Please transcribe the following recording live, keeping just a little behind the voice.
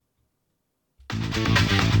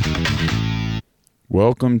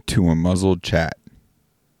Welcome to a muzzled chat.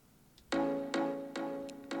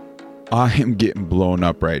 I am getting blown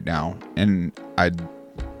up right now, and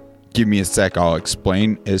give me a sec, I'll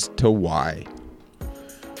explain as to why.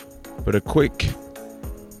 But a quick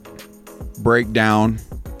breakdown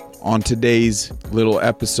on today's little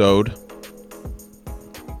episode.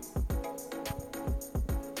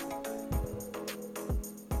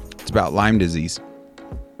 It's about Lyme disease.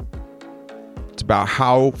 It's about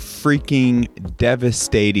how freaking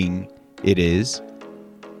devastating it is.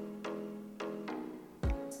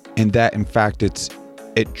 And that, in fact, it's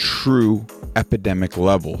at true epidemic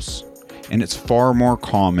levels. And it's far more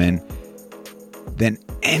common than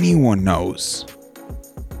anyone knows.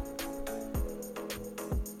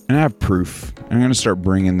 And I have proof. I'm going to start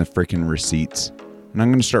bringing the freaking receipts. And I'm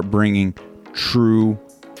going to start bringing true,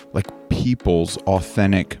 people's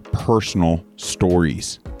authentic, personal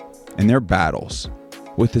stories and their battles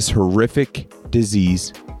with this horrific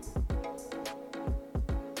disease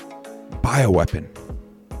bioweapon.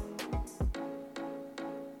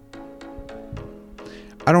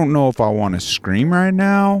 I don't know if I want to scream right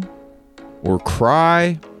now or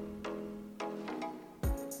cry,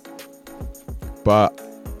 but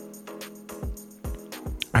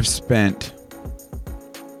I've spent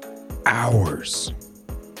hours,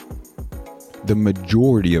 the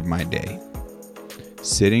majority of my day,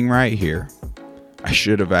 sitting right here. I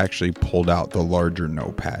should have actually pulled out the larger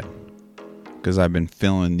notepad because I've been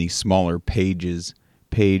filling these smaller pages,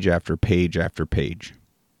 page after page after page.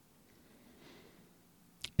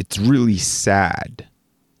 It's really sad.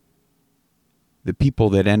 The people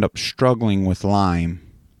that end up struggling with Lyme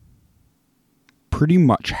pretty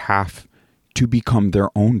much have to become their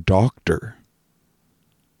own doctor,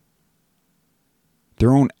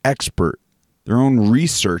 their own expert, their own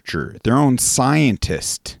researcher, their own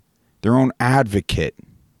scientist, their own advocate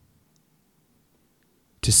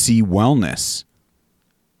to see wellness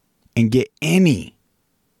and get any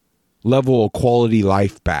level of quality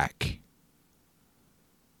life back.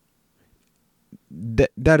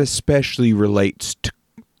 That especially relates to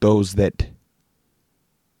those that,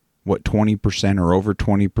 20% or over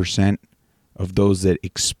 20% of those that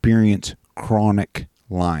experience chronic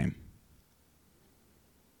Lyme.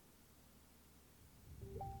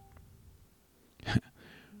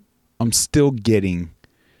 I'm still getting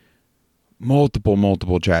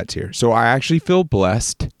multiple chats here. So I actually feel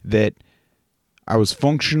blessed that I was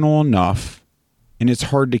functional enough, and it's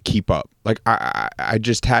hard to keep up. I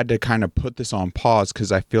just had to kind of put this on pause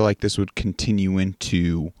because I feel like this would continue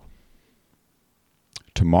into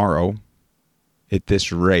tomorrow at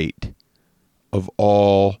this rate of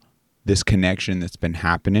all this connection that's been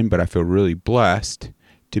happening. But I feel really blessed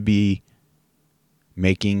to be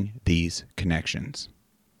making these connections.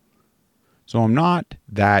 So I'm not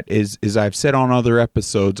that, as I've said on other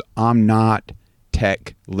episodes, I'm not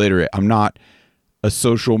tech literate. I'm not a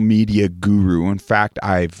social media guru. In fact,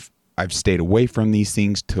 I've stayed away from these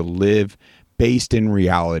things to live based in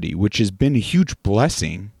reality, which has been a huge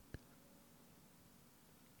blessing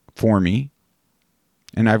for me.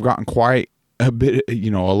 And I've gotten quite a bit, a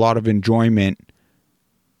lot of enjoyment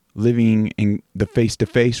living in the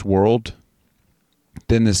face-to-face world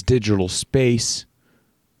than this digital space.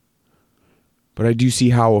 But I do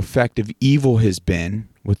see how effective evil has been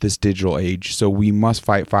with this digital age. So we must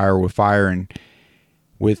fight fire with fire. And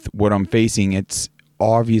with what I'm facing, it's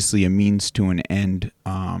obviously a means to an end,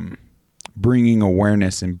 bringing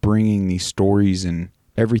awareness and bringing these stories and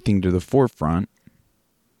everything to the forefront.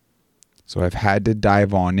 So I've had to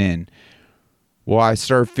dive on in. Well, I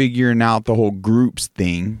started figuring out the whole groups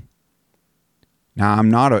thing. Now, I'm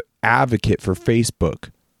not an advocate for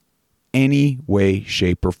Facebook any way,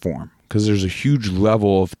 shape, or form, because there's a huge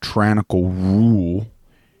level of tyrannical rule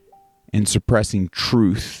and suppressing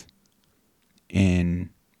truth and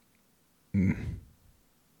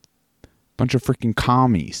bunch of freaking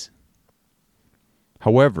commies.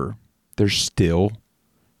 However, there's still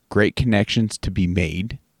great connections to be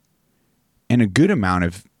made and a good amount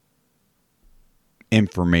of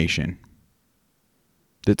information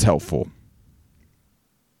that's helpful.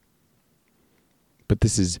 But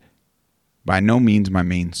this is by no means my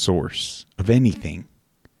main source of anything.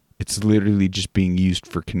 It's literally just being used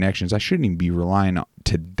for connections. I shouldn't even be relying on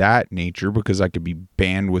to that nature because I could be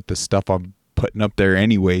banned with the stuff I'm putting up there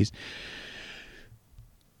anyways.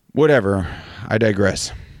 Whatever. I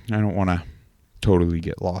digress. I don't want to totally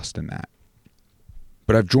get lost in that.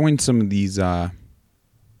 But I've joined some of these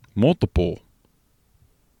multiple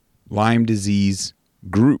Lyme disease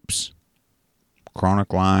groups.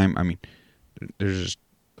 Chronic Lyme. I mean, there's just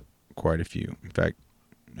quite a few. In fact,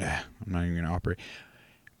 I'm not even going to operate.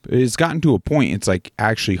 But it's gotten to a point, it's like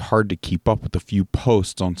actually hard to keep up with a few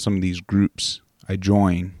posts on some of these groups I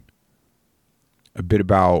join. A bit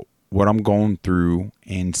about what I'm going through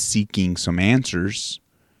and seeking some answers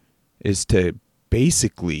is to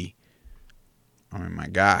basically, oh my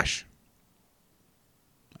gosh,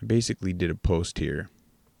 I basically did a post here.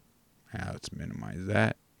 Let's minimize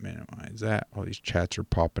that. All these chats are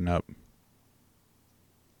popping up.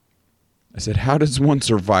 I said, how does one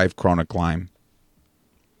survive chronic Lyme?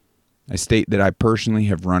 I state that I personally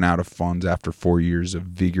have run out of funds after 4 years of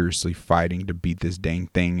vigorously fighting to beat this dang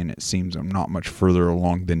thing, and it seems I'm not much further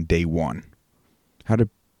along than day one. How do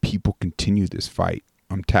people continue this fight?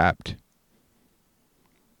 I'm tapped.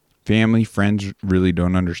 Family, friends really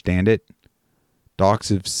don't understand it. Docs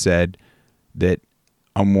have said that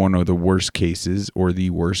I'm one of the worst cases, or the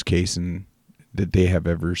worst case that they have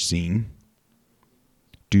ever seen,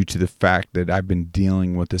 due to the fact that I've been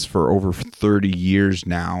dealing with this for over 30 years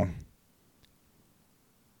now.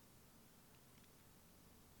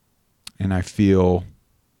 And I feel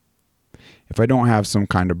if I don't have some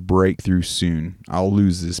kind of breakthrough soon, I'll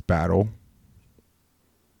lose this battle.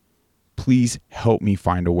 Please help me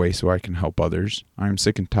find a way so I can help others. I'm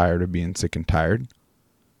sick and tired of being sick and tired.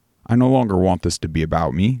 I no longer want this to be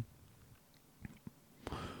about me.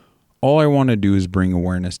 All I want to do is bring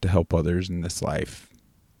awareness to help others in this life.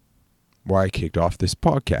 Why I kicked off this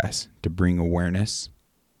podcast, to bring awareness,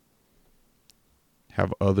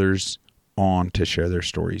 have others on to share their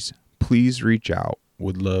stories. Please reach out.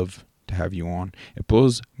 Would love to have you on. It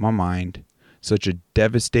blows my mind. Such a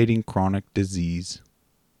devastating chronic disease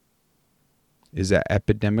is at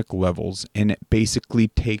epidemic levels, and it basically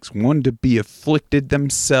takes one to be afflicted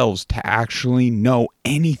themselves to actually know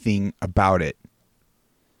anything about it.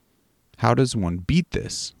 How does one beat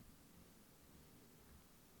this?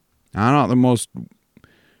 I'm not the most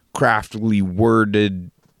craftily worded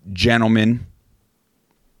gentleman.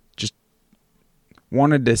 Just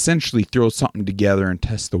wanted to essentially throw something together and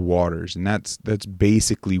test the waters, and that's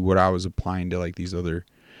basically what I was applying to like these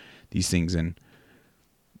things, and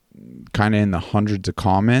kind of in the hundreds of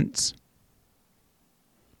comments.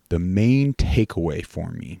 The main takeaway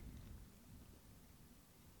for me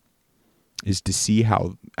is to see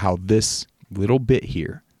how this little bit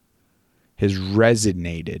here has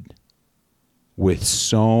resonated with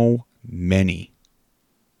so many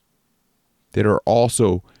that are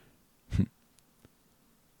also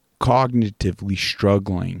cognitively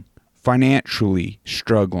struggling, financially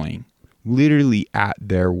struggling, literally at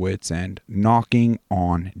their wits' end, knocking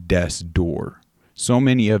on death's door. So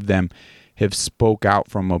many of them have spoke out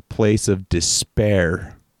from a place of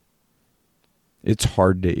despair. It's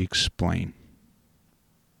hard to explain.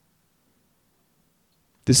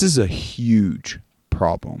 This is a huge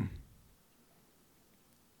problem.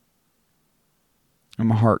 And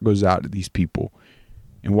my heart goes out to these people.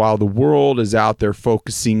 And while the world is out there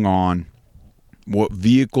focusing on what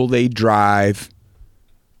vehicle they drive,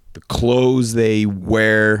 the clothes they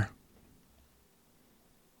wear,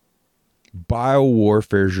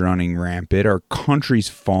 biowarfare's running rampant, our country's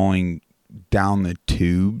falling down the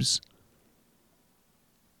tubes.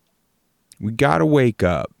 We gotta wake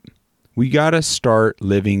up. We gotta start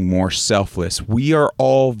living more selfless. We are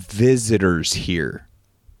all visitors here.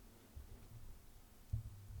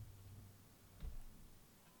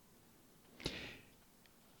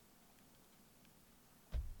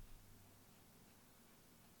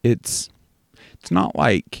 It's not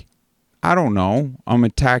like, I don't know, I'm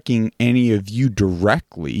attacking any of you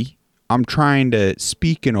directly. I'm trying to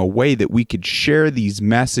speak in a way that we could share these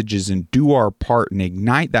messages and do our part and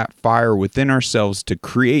ignite that fire within ourselves to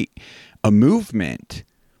create a movement,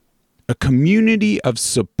 a community of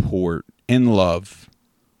support and love.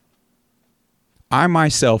 I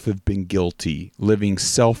myself have been guilty, living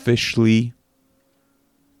selfishly,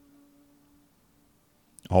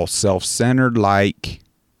 all self-centered like.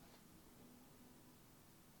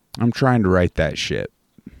 I'm trying to right that ship.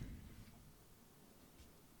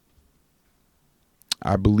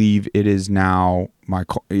 I believe it is now my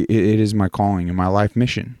calling and my life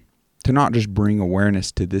mission to not just bring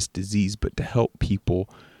awareness to this disease, but to help people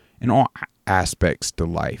in all aspects to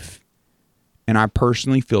life. And I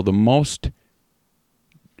personally feel the most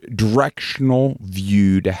directional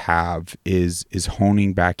view to have is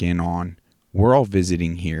honing back in on, we're all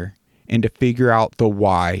visiting here, and to figure out the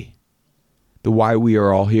why we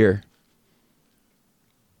are all here.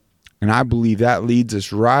 And I believe that leads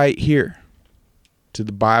us right here to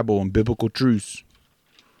the Bible and biblical truths.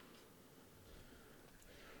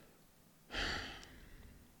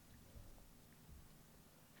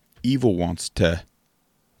 Evil wants to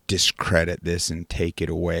discredit this and take it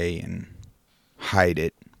away and hide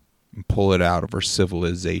it. and pull it out of our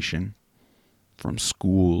civilization, from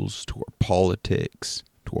schools to our politics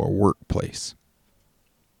to our workplace.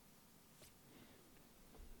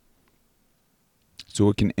 So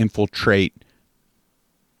it can infiltrate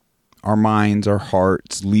our minds, our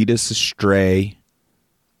hearts, lead us astray,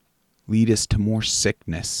 lead us to more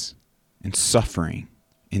sickness and suffering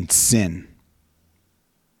and sin.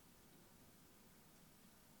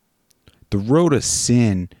 The road of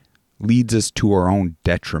sin leads us to our own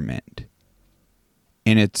detriment.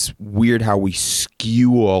 And it's weird how we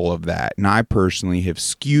skew all of that. And I personally have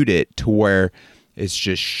skewed it to where it's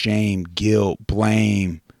just shame, guilt,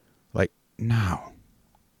 blame. Like, no.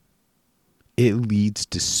 It leads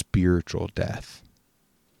to spiritual death.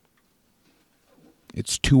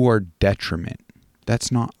 It's to our detriment.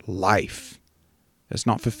 That's not life. That's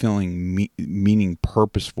not fulfilling, meaning,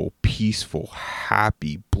 purposeful, peaceful,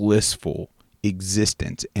 happy, blissful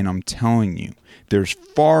existence. And I'm telling you, there's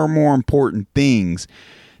far more important things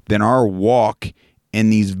than our walk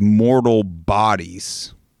in these mortal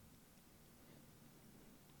bodies.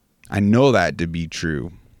 I know that to be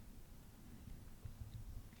true.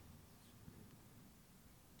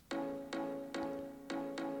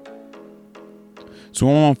 So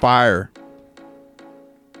I'm on fire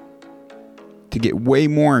to get way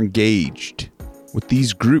more engaged with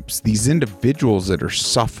these groups, these individuals that are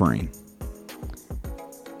suffering.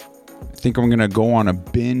 I think I'm going to go on a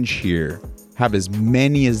binge here, have as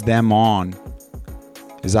many as them on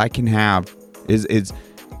as I can have.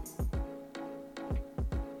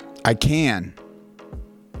 I can.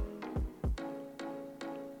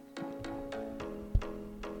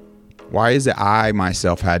 Why is it I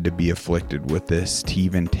myself had to be afflicted with this to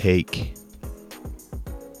even take,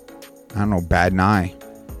 I don't know, bat an eye,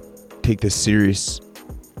 take this serious,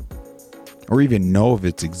 or even know of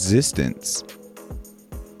its existence?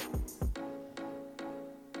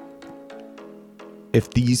 If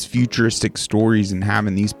these futuristic stories and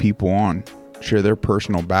having these people on share their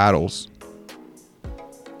personal battles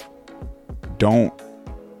don't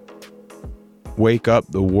wake up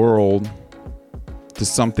the world to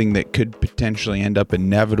something that could potentially end up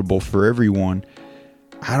inevitable for everyone,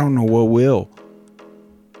 I don't know what will.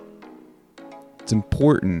 It's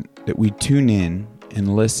important that we tune in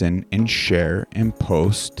and listen and share and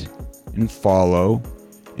post and follow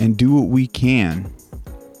and do what we can,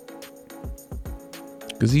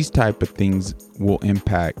 because these type of things will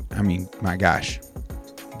impact. I mean, my gosh,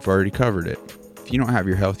 we've already covered it. If you don't have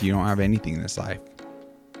your health, you don't have anything in this life.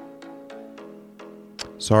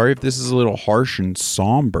 Sorry if this is a little harsh and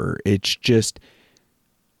somber. It's just,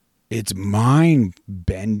 it's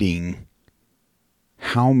mind-bending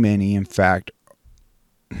how many, in fact,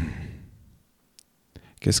 I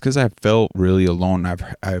guess because I felt really alone.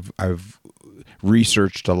 I've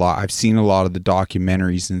researched a lot. I've seen a lot of the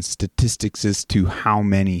documentaries and statistics as to how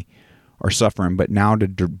many are suffering. But now to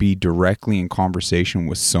be directly in conversation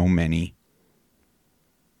with so many,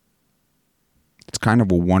 it's kind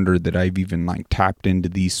of a wonder that I've even tapped into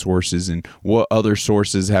these sources, and what other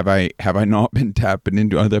sources have I not been tapping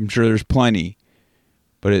into? I'm sure there's plenty,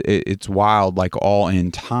 but it's wild, all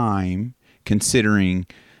in time, considering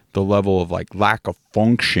the level of lack of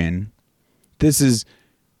function. There's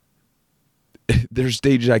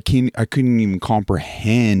stages I couldn't even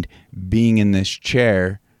comprehend being in this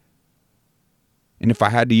chair. And if I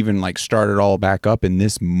had to even start it all back up in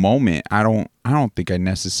this moment, I don't think I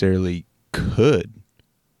necessarily could.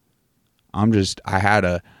 I had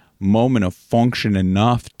a moment of function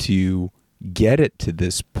enough to get it to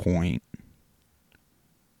this point.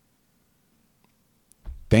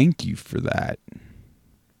 Thank you for that.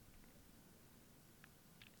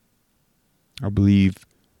 I believe,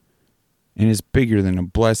 and it's bigger than a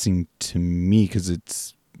blessing to me, because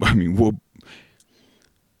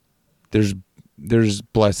there's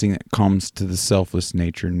blessing that comes to the selfless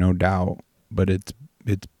nature, no doubt, but it's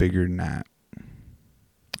bigger than that.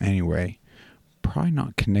 Anyway, probably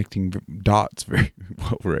not connecting dots very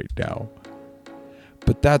well right now.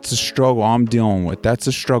 But that's a struggle I'm dealing with. That's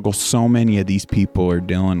a struggle so many of these people are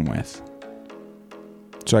dealing with.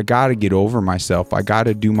 So I got to get over myself. I got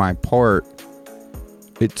to do my part.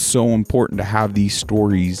 It's so important to have these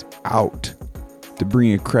stories out, to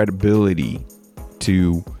bring a credibility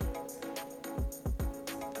to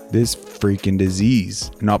this freaking disease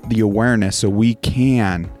and up the awareness so we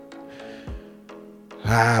can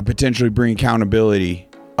potentially bring accountability,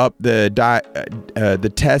 up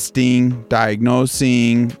the testing,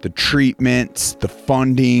 diagnosing, the treatments, the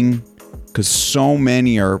funding, because so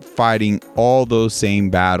many are fighting all those same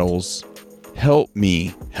battles. Help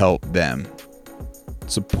me help them.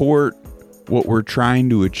 Support what we're trying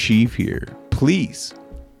to achieve here, please.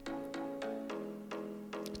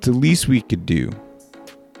 It's the least we could do.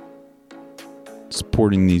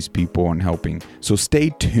 Supporting these people and helping. So stay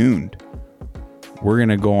tuned. We're going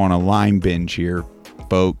to go on a LYME binge here,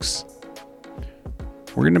 folks.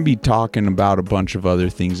 We're going to be talking about a bunch of other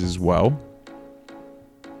things as well.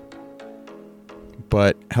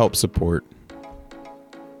 But help support.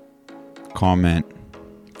 Comment,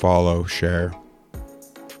 follow, share.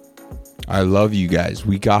 I love you guys.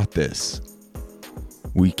 We got this.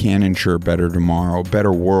 We can ensure better tomorrow,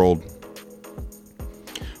 better world.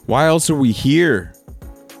 Why else are we here?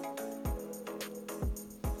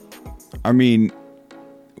 I mean,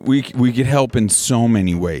 we could help in so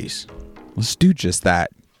many ways. Let's do just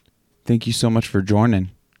that. Thank you so much for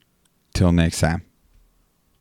joining. Till next time.